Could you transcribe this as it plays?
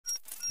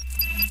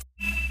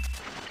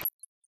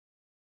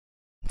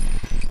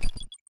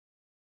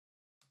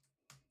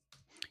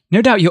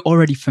No doubt you're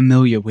already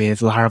familiar with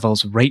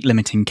Laravel's rate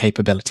limiting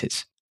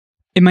capabilities.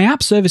 In my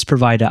app service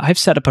provider, I've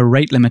set up a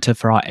rate limiter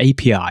for our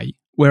API,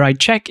 where I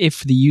check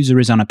if the user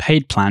is on a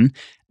paid plan,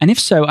 and if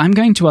so, I'm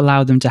going to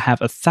allow them to have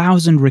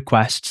 1,000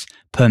 requests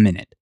per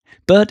minute.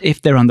 But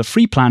if they're on the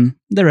free plan,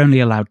 they're only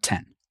allowed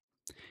 10.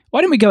 Why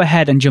don't we go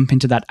ahead and jump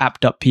into that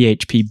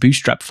app.php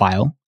bootstrap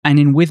file, and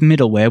in with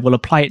middleware, we'll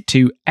apply it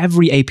to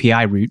every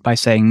API route by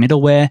saying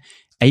middleware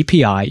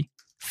API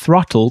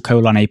throttle :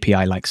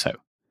 API like so.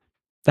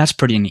 That's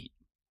pretty neat.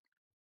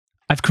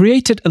 I've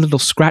created a little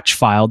Scratch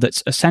file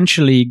that's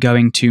essentially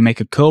going to make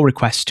a curl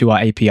request to our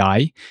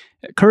API.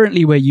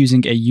 Currently, we're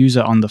using a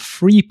user on the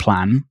free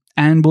plan,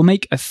 and we'll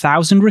make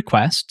 1,000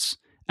 requests.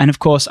 And of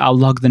course, I'll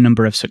log the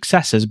number of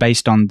successes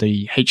based on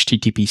the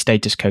HTTP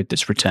status code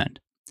that's returned.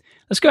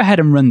 Let's go ahead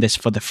and run this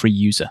for the free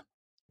user.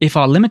 If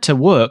our limiter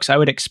works, I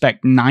would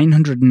expect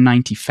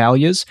 990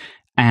 failures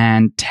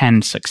and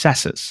 10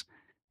 successes.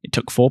 It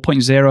took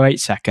 4.08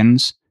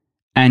 seconds.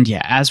 And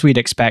yeah, as we'd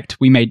expect,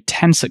 we made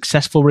 10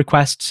 successful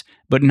requests,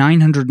 but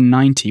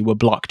 990 were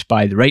blocked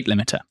by the rate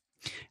limiter.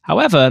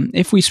 However,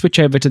 if we switch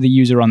over to the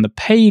user on the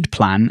paid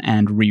plan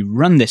and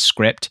rerun this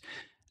script,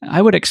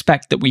 I would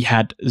expect that we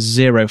had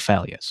 0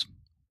 failures.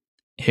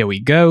 Here we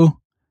go.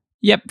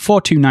 Yep,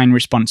 429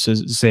 responses,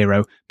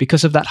 0,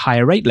 because of that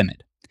higher rate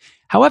limit.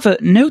 However,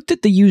 note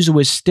that the user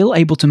was still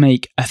able to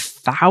make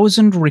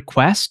 1,000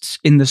 requests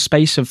in the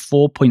space of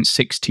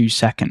 4.62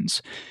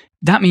 seconds.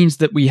 That means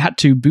that we had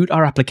to boot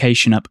our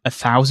application up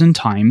 1,000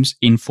 times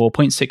in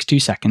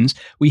 4.62 seconds.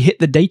 We hit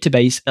the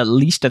database at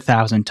least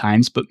 1,000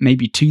 times, but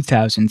maybe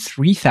 2,000,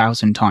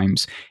 3,000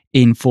 times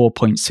in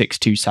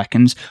 4.62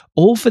 seconds,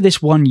 all for this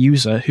one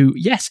user who,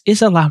 yes,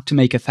 is allowed to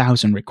make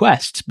 1,000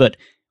 requests, but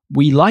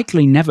we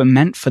likely never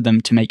meant for them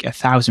to make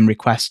 1,000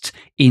 requests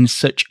in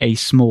such a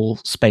small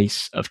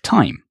space of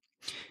time.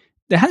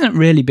 There hasn't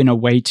really been a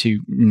way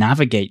to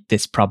navigate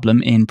this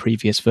problem in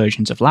previous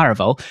versions of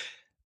Laravel,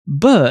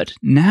 but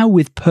now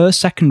with per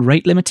second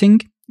rate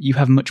limiting, you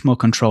have much more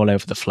control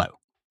over the flow.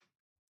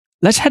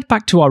 Let's head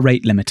back to our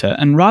rate limiter,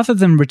 and rather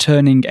than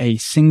returning a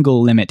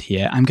single limit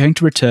here, I'm going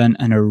to return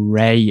an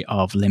array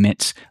of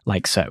limits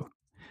like so.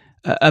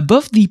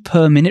 Above the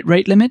per minute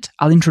rate limit,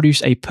 I'll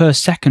introduce a per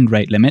second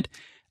rate limit,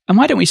 and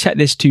why don't we set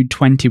this to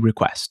 20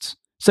 requests?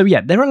 So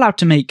yeah, they're allowed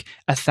to make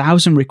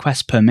 1,000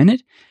 requests per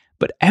minute,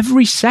 but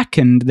every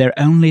second they're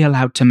only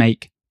allowed to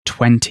make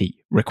 20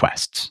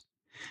 requests.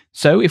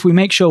 So if we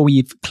make sure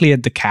we've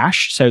cleared the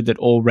cache so that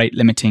all rate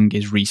limiting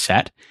is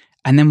reset,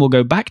 and then we'll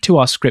go back to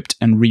our script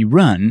and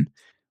rerun,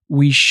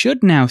 we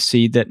should now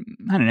see that,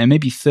 I don't know,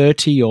 maybe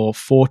 30 or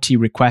 40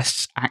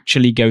 requests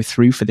actually go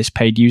through for this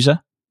paid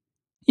user.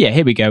 Yeah,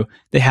 here we go.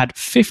 They had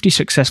 50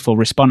 successful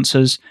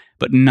responses,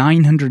 but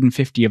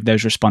 950 of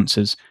those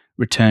responses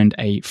returned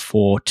a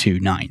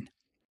 429.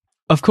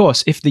 Of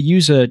course, if the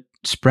user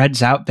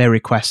spreads out their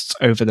requests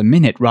over the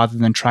minute rather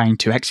than trying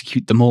to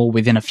execute them all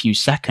within a few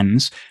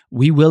seconds,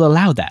 we will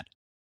allow that.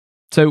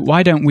 So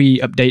why don't we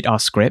update our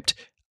script?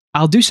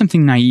 I'll do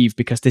something naive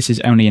because this is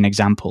only an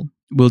example.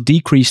 We'll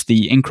decrease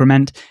the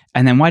increment,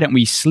 and then why don't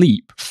we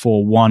sleep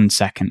for 1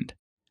 second?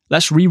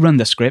 Let's rerun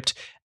the script,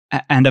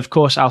 and of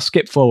course I'll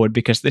skip forward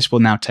because this will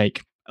now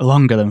take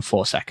longer than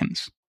 4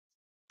 seconds.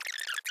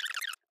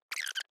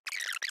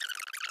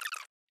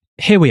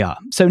 Here we are.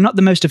 So not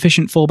the most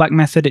efficient fallback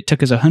method, it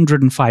took us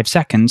 105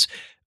 seconds,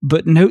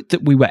 but note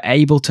that we were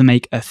able to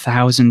make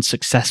 1,000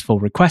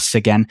 successful requests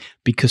again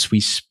because we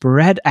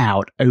spread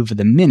out over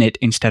the minute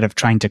instead of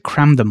trying to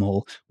cram them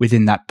all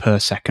within that per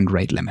second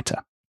rate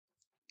limiter.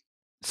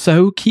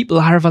 So keep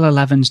Laravel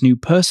 11's new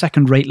per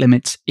second rate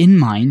limits in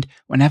mind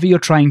whenever you're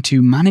trying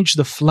to manage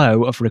the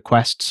flow of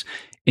requests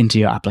into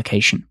your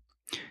application.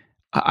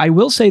 I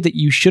will say that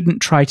you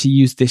shouldn't try to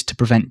use this to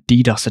prevent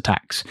DDoS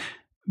attacks,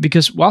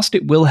 because whilst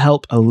it will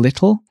help a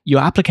little,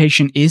 your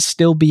application is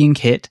still being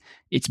hit,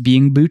 it's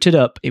being booted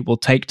up, it will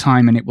take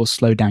time and it will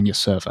slow down your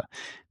server.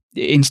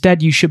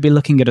 Instead, you should be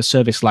looking at a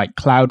service like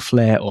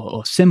Cloudflare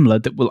or similar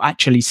that will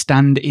actually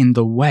stand in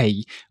the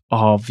way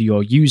of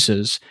your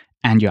users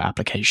and your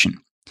application.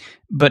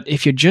 But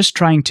if you're just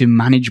trying to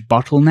manage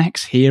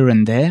bottlenecks here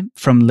and there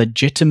from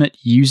legitimate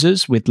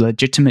users with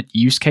legitimate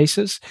use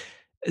cases,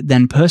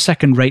 then per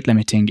second rate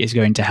limiting is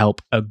going to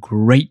help a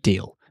great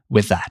deal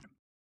with that.